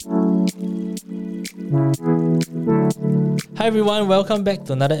Hi everyone, welcome back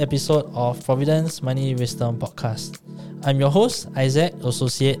to another episode of Providence Money Wisdom Podcast. I'm your host, Isaac,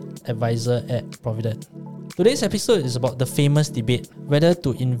 Associate Advisor at Provident. Today's episode is about the famous debate whether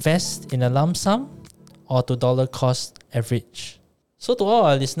to invest in a lump sum or to dollar cost average. So to all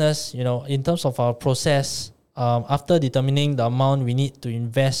our listeners, in terms of our process, after determining the amount we need to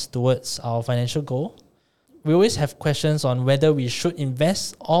invest towards our financial goal, we always have questions on whether we should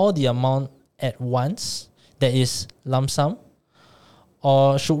invest all the amount at once, that is lump sum,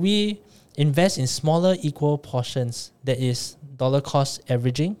 or should we invest in smaller equal portions, that is dollar cost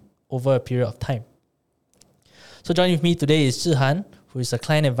averaging over a period of time. So joining with me today is Zhihan, who is a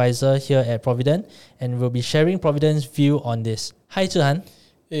client advisor here at Provident, and will be sharing Provident's view on this. Hi Zhihan.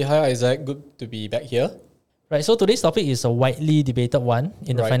 Hey, hi Isaac, good to be back here. Right, so today's topic is a widely debated one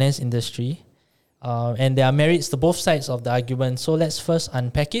in the finance industry, and there are merits to both sides of the argument. So let's first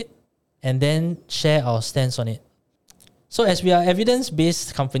unpack it and then share our stance on it. So as we are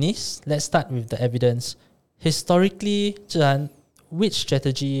evidence-based companies, let's start with the evidence. Historically, Zhihan, which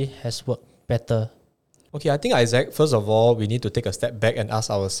strategy has worked better? Okay, I think Isaac, first of all, we need to take a step back and ask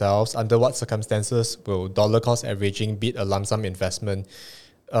ourselves, under what circumstances will dollar cost averaging beat a lump sum investment?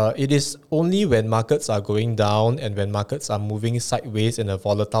 It is only when markets are going down and when markets are moving sideways in a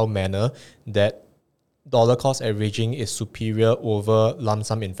volatile manner that dollar cost averaging is superior over lump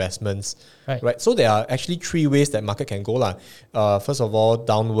sum investments. Right. So there are actually three ways that market can go. First of all,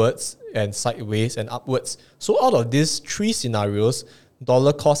 downwards and sideways and upwards. So out of these three scenarios,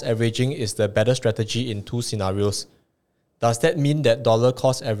 dollar cost averaging is the better strategy in two scenarios. Does that mean that dollar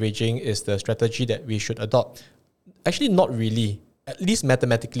cost averaging is the strategy that we should adopt? Actually, not really. At least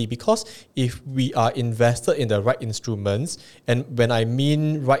mathematically, because if we are invested in the right instruments, and when I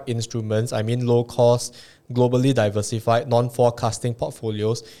mean right instruments, I mean low cost, globally diversified, non-forecasting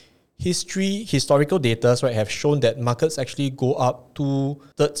portfolios, historical data have shown that markets actually go up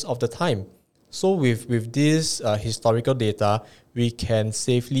 2/3 of the time. So with this historical data, we can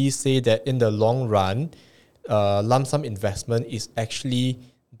safely say that in the long run, lump sum investment is actually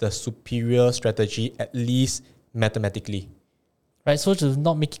the superior strategy, at least mathematically. Right, so to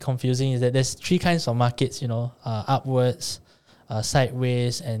not make it confusing is that there's three kinds of markets, upwards,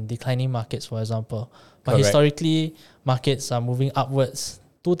 sideways, and declining markets, for example. But Correct. Historically, markets are moving upwards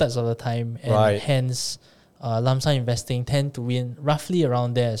 2/3 of the time, and hence lump sum investing tend to win roughly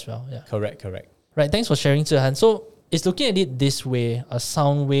around there as well. Yeah. Correct. Right, thanks for sharing, Zhihan. So is looking at it this way a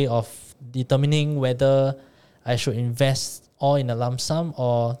sound way of determining whether I should invest all in a lump sum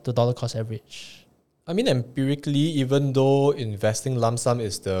or to dollar cost average? I mean, empirically, even though investing lump sum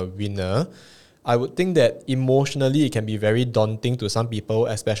is the winner, I would think that emotionally it can be very daunting to some people,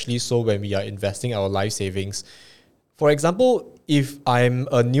 especially so when we are investing our life savings. For example, if I'm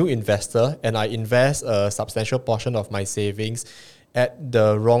a new investor and I invest a substantial portion of my savings at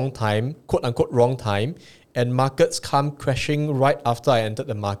the wrong time, quote unquote wrong time, and markets come crashing right after I entered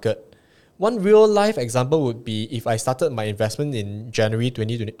the market. One real life example would be if I started my investment in January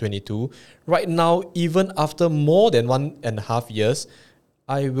 2022, right now, even after more than 1.5 years,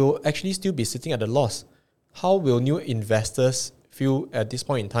 I will actually still be sitting at a loss. How will new investors feel at this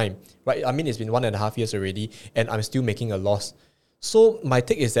point in time? Right? I mean, it's been 1.5 years already, and I'm still making a loss. So my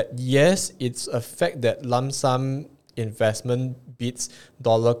take is that yes, it's a fact that lump sum investment beats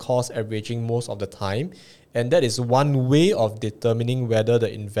dollar cost averaging most of the time. And that is one way of determining whether the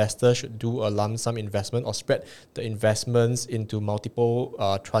investor should do a lump sum investment or spread the investments into multiple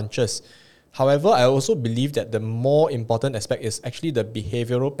tranches. However, I also believe that the more important aspect is actually the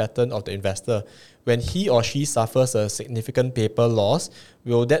behavioral pattern of the investor. When he or she suffers a significant paper loss,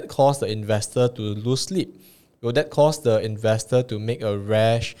 will that cause the investor to lose sleep? Will that cause the investor to make a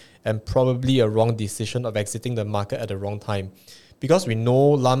rash and probably a wrong decision of exiting the market at the wrong time? Because we know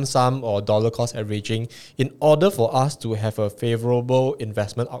lump sum or dollar cost averaging, in order for us to have a favorable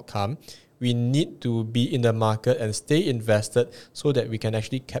investment outcome, we need to be in the market and stay invested so that we can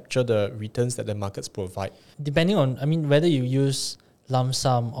actually capture the returns that the markets provide. Depending on, whether you use lump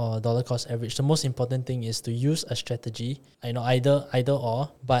sum or dollar cost average, the most important thing is to use a strategy, either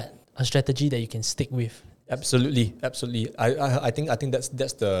or, but a strategy that you can stick with. Absolutely. I think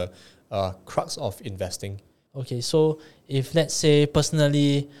that's the crux of investing. Okay, so if let's say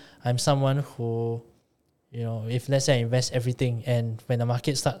personally, I'm someone who, if let's say I invest everything and when the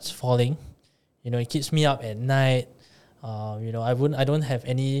market starts falling, it keeps me up at night. I don't have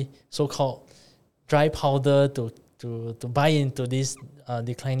any so-called dry powder to buy into these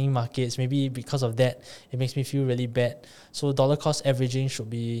declining markets. Maybe because of that, it makes me feel really bad. So dollar cost averaging should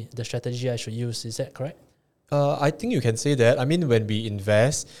be the strategy I should use. Is that correct? I think you can say that. I mean, when we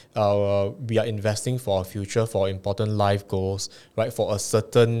invest, we are investing for our future, for important life goals, right? For a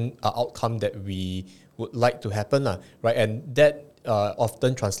certain outcome that we would like to happen, right? And that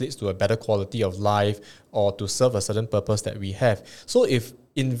often translates to a better quality of life or to serve a certain purpose that we have. So if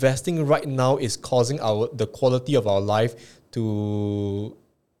investing right now is causing the quality of our life to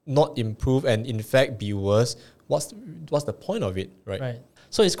not improve and in fact be worse, what's the point of it, right? Right.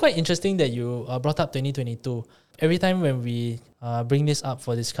 So it's quite interesting that you brought up 2022. Every time when we bring this up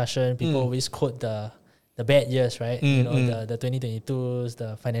for discussion, people always quote the bad years, right? The 2022s,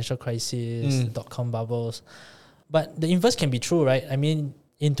 the financial crisis, the dot-com bubbles. But the inverse can be true, right? I mean,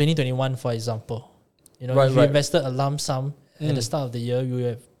 in 2021, for example, if you invested a lump sum at the start of the year,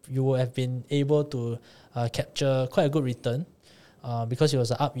 you would have been able to capture quite a good return because it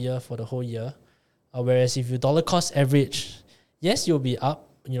was an up year for the whole year. Whereas if you dollar cost average, yes, you'll be up.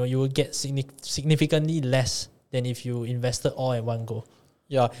 You will get significantly less than if you invested all at one go.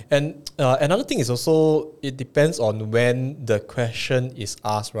 Yeah, and another thing is also it depends on when the question is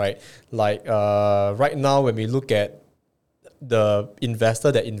asked, right? Like right now, when we look at the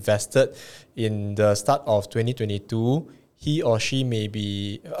investor that invested in the start of 2022, he or she may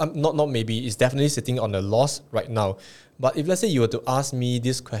be is definitely sitting on a loss right now. But if let's say you were to ask me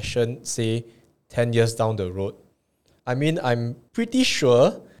this question, say 10 years down the road, I mean, I'm pretty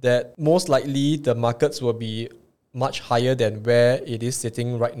sure that most likely the markets will be much higher than where it is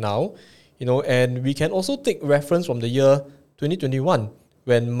sitting right now, and we can also take reference from the year 2021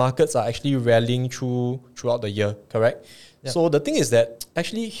 when markets are actually rallying throughout the year, correct? Yep. So the thing is that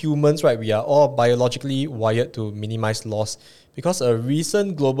actually humans, right, we are all biologically wired to minimize loss because a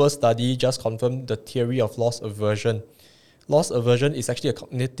recent global study just confirmed the theory of loss aversion. Loss aversion is actually a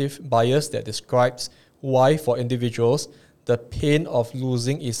cognitive bias that describes why, for individuals, the pain of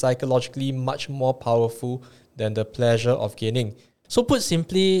losing is psychologically much more powerful than the pleasure of gaining. So put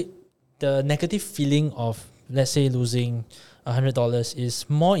simply, the negative feeling of, let's say, losing $100 is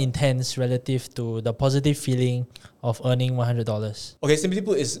more intense relative to the positive feeling of earning $100. Okay, simply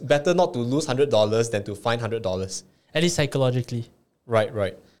put, it's better not to lose $100 than to find $100. At least psychologically.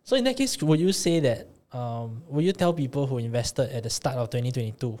 Right. So in that case, would you say that, would you tell people who invested at the start of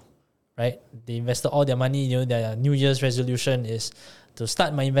 2022, right? They invested all their money, their New Year's resolution is to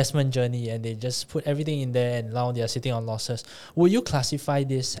start my investment journey, and they just put everything in there and now they are sitting on losses. Would you classify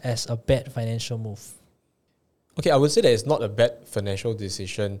this as a bad financial move? Okay, I would say that it's not a bad financial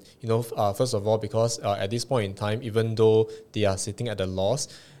decision. First of all, because at this point in time, even though they are sitting at a loss,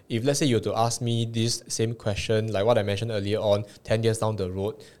 if let's say you were to ask me this same question, like what I mentioned earlier on, 10 years down the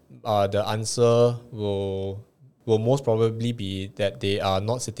road, the answer will most probably be that they are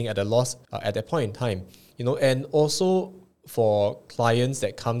not sitting at a loss at that point in time. And also for clients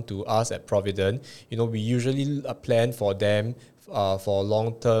that come to us at Provident, we usually plan for them for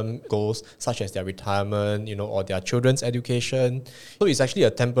long-term goals such as their retirement, or their children's education. So it's actually a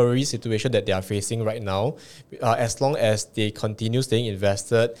temporary situation that they are facing right now. As long as they continue staying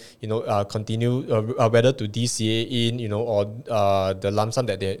invested, continue whether to DCA in, or the lump sum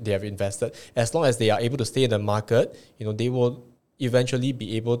that they have invested, as long as they are able to stay in the market, they will eventually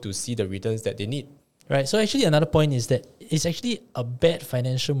be able to see the returns that they need. Right. So actually another point is that it's actually a bad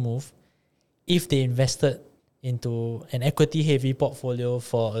financial move if they invested into an equity-heavy portfolio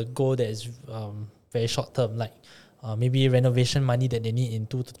for a goal that is very short-term, like maybe renovation money that they need in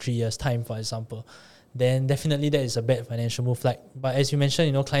 2 to 3 years' time, for example. Then definitely that is a bad financial move. But as you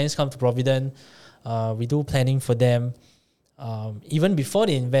mentioned, clients come to Provident, we do planning for them. Even before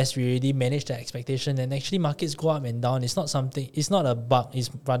they invest, we already manage their expectation, and actually markets go up and down. It's not a bug.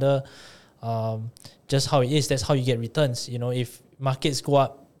 It's rather just how it is. That's how you get returns. If markets go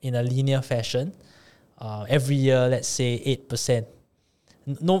up in a linear fashion, every year, let's say 8%,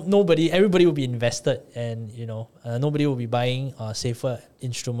 everybody will be invested, and nobody will be buying safer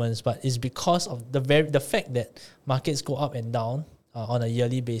instruments. But it's because of the fact that markets go up and down on a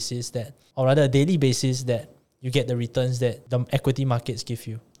yearly basis, or rather a daily basis, that you get the returns that the equity markets give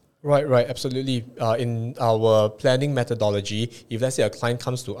you. Right, absolutely. In our planning methodology, if let's say a client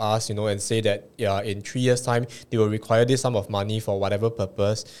comes to us, and say that in 3 years' time they will require this sum of money for whatever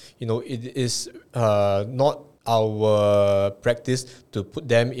purpose, it is not our practice to put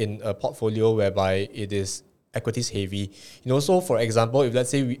them in a portfolio whereby it is equities heavy. So for example, if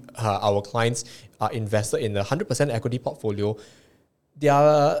let's say our clients are invested in a 100% equity portfolio,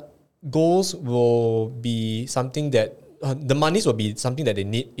 their goals will be something that the monies will be something that they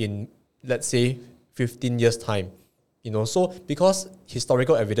need in, let's say, 15 years' time. So because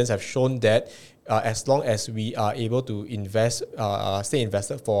historical evidence have shown that as long as we are able to stay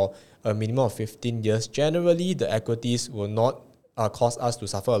invested for a minimum of 15 years, generally the equities will not cause us to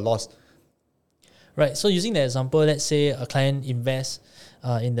suffer a loss. Right. So using that example, let's say a client invests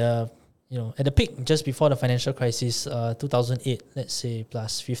in the at the peak just before the financial crisis, 2008, let's say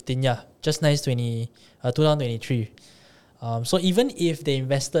plus 15, just nice 2023. So even if they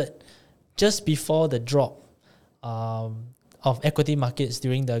invested just before the drop of equity markets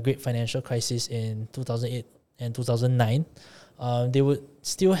during the great financial crisis in 2008 and 2009, they would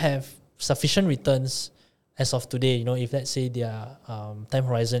still have sufficient returns as of today. If let's say their time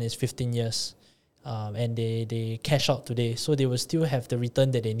horizon is 15 years, and they cash out today, so they will still have the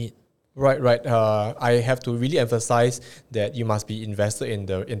return that they need. Right. I have to really emphasize that you must be invested in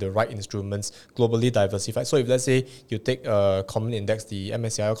the right instruments, globally diversified. So if let's say you take a common index, the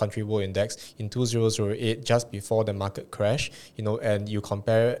MSCI Country World Index in 2008, just before the market crash, and you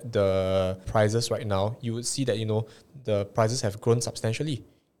compare the prices right now, you would see that the prices have grown substantially,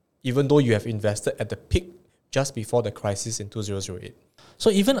 even though you have invested at the peak just before the crisis in 2008. So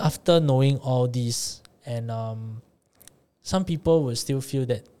even after knowing all these, and some people will still feel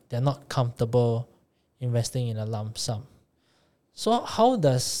that they're not comfortable investing in a lump sum. So how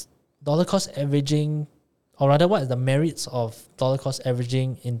does dollar cost averaging, or rather what is the merits of dollar cost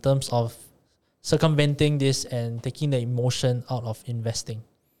averaging in terms of circumventing this and taking the emotion out of investing?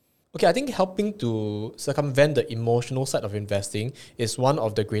 Okay, I think helping to circumvent the emotional side of investing is one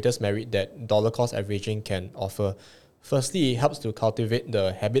of the greatest merit that dollar cost averaging can offer. Firstly, it helps to cultivate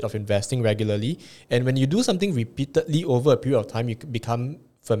the habit of investing regularly. And when you do something repeatedly over a period of time, you become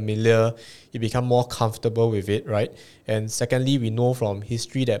familiar, you become more comfortable with it, right? And secondly, we know from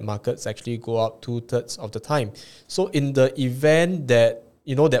history that markets actually go up 2/3 of the time. So in the event that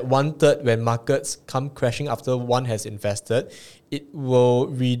that 1/3 when markets come crashing after one has invested, it will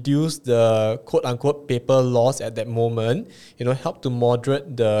reduce the quote unquote paper loss at that moment, help to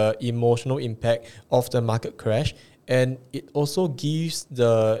moderate the emotional impact of the market crash. And it also gives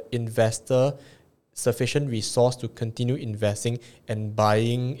the investor sufficient resource to continue investing and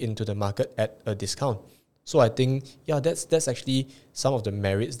buying into the market at a discount. So I think, that's actually some of the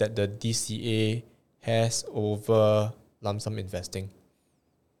merits that the DCA has over lump sum investing.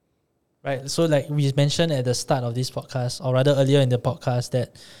 Right. So like we mentioned at the start of this podcast, or rather earlier in the podcast,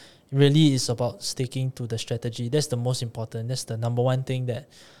 that really is about sticking to the strategy. That's the most important. That's the number one thing that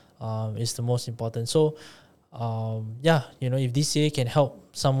is the most important. So if DCA can help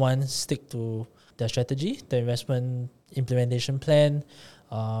someone stick to their strategy, the investment implementation plan,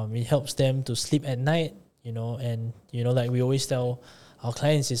 it helps them to sleep at night, and like we always tell our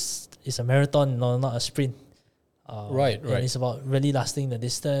clients, is a marathon, not a sprint. Right. And it's about really lasting the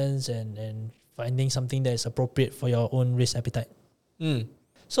distance and finding something that is appropriate for your own risk appetite.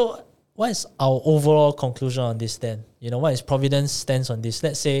 So what is our overall conclusion on this then? What is Providence stance on this?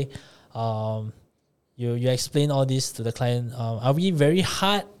 Let's say you explain all this to the client. Are we very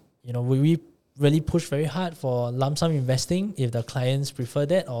hard? Will we really push very hard for lump sum investing if the clients prefer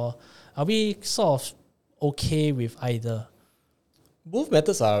that? Or are we sort of okay with either? Both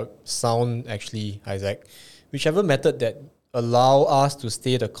methods are sound, actually, Isaac. Whichever method that allow us to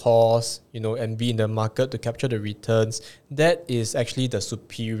stay the course, and be in the market to capture the returns, that is actually the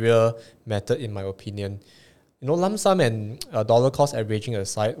superior method in my opinion. Lump sum and dollar cost averaging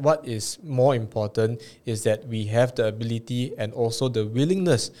aside, what is more important is that we have the ability and also the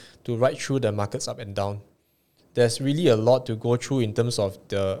willingness to ride through the markets up and down. There's really a lot to go through in terms of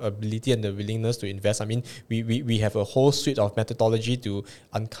the ability and the willingness to invest. I mean, we have a whole suite of methodology to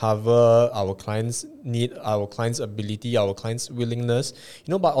uncover our clients' need, our clients' ability, our clients' willingness.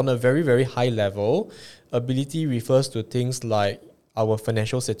 But on a very, very high level, ability refers to things like our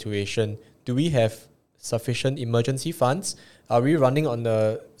financial situation. Do we have sufficient emergency funds? Are we running on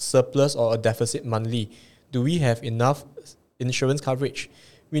a surplus or a deficit monthly? Do we have enough insurance coverage?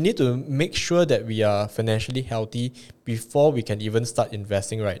 We need to make sure that we are financially healthy before we can even start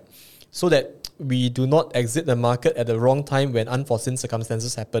investing, right? So that we do not exit the market at the wrong time when unforeseen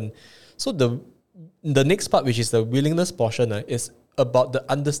circumstances happen. So the next part, which is the willingness portion, is about the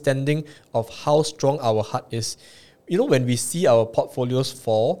understanding of how strong our heart is. When we see our portfolios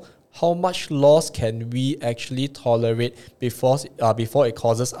fall, how much loss can we actually tolerate before it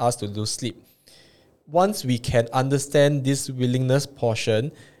causes us to lose sleep? Once we can understand this willingness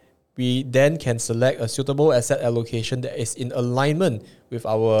portion, we then can select a suitable asset allocation that is in alignment with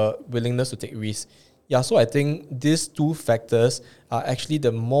our willingness to take risks. So I think these two factors are actually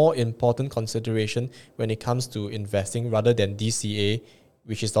the more important consideration when it comes to investing rather than DCA,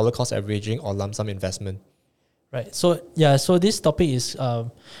 which is dollar cost averaging or lump sum investment. Right. So yeah, so this topic is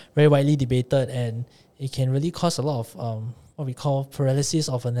very widely debated, and it can really cause a lot of what we call paralysis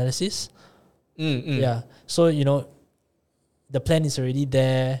of analysis. Yeah. So the plan is already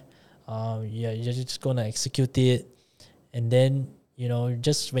there. Yeah, you're just gonna execute it, and then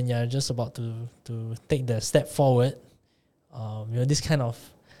just when you're just about to take the step forward, this kind of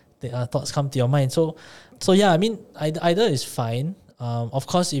thoughts come to your mind. So yeah, I mean, either is fine. Of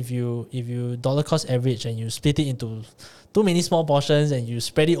course, if you dollar cost average and you split it into too many small portions and you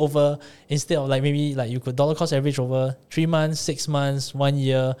spread it over, instead of like maybe like you could dollar cost average over 3 months, 6 months, 1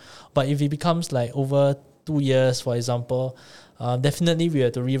 year. But if it becomes like over 2 years, for example, definitely we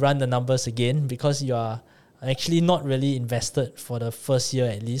have to rerun the numbers again, because you are actually not really invested for the first year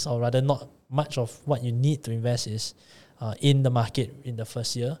at least, or rather not much of what you need to invest is in the market in the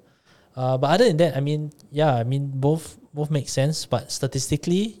first year. But other than that, I mean, both make sense, but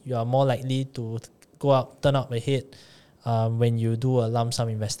statistically, you are more likely to turn out ahead when you do a lump sum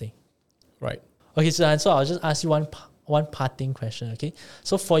investing. Right. Okay, so I'll just ask you one parting question, okay?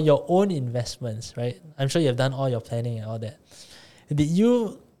 So for your own investments, right? I'm sure you've done all your planning and all that. Did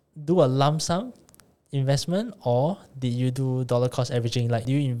you do a lump sum investment, or did you do dollar cost averaging? Like,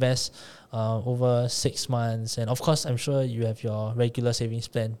 do you invest over 6 months? And of course, I'm sure you have your regular savings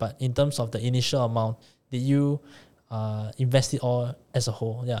plan, but in terms of the initial amount, did you invest it all as a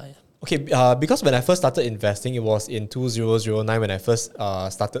whole? Yeah. Okay, because when I first started investing, it was in 2009 when I first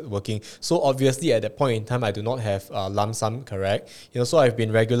started working. So obviously at that point in time, I do not have lump sum, correct? So I've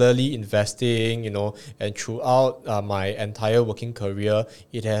been regularly investing, and throughout my entire working career,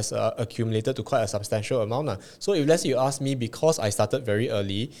 it has accumulated to quite a substantial amount. So if let's say you ask me, because I started very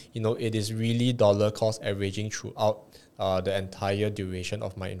early, it is really dollar cost averaging throughout the entire duration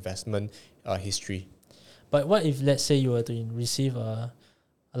of my investment history. But what if, let's say, you were to receive a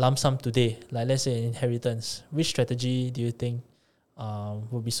lump sum today, like let's say an inheritance? Which strategy do you think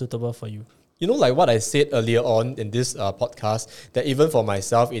would be suitable for you? Like what I said earlier on in this podcast, that even for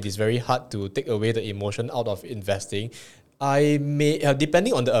myself, it is very hard to take away the emotion out of investing. I may,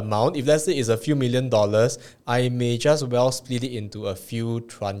 depending on the amount, if let's say it's a few $1 million, I may just well split it into a few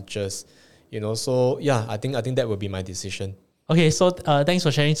tranches. So yeah, I think that would be my decision. Okay, so thanks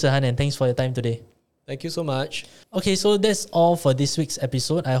for sharing, Zhihan, and thanks for your time today. Thank you so much. Okay, so that's all for this week's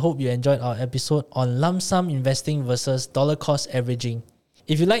episode. I hope you enjoyed our episode on lump sum investing versus dollar cost averaging.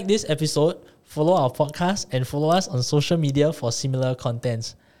 If you like this episode, follow our podcast and follow us on social media for similar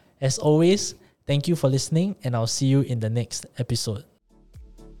contents. As always, thank you for listening, and I'll see you in the next episode.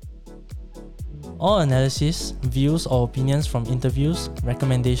 All analysis, views or opinions from interviews,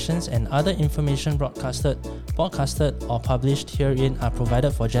 recommendations and other information broadcasted, or published herein are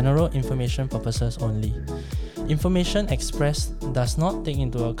provided for general information purposes only. Information expressed does not take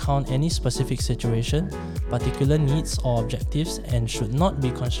into account any specific situation, particular needs or objectives, and should not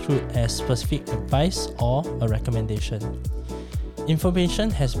be construed as specific advice or a recommendation. Information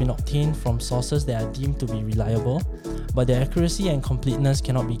has been obtained from sources that are deemed to be reliable, but their accuracy and completeness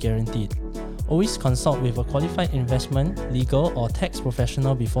cannot be guaranteed. Always consult with a qualified investment, legal or tax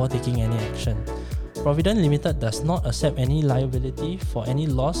professional before taking any action. Provident Limited does not accept any liability for any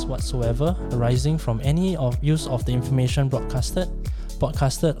loss whatsoever arising from any use of the information broadcasted,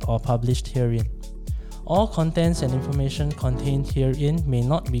 or published herein. All contents and information contained herein may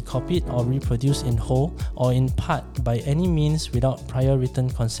not be copied or reproduced in whole or in part by any means without prior written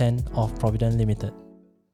consent of Provident Limited.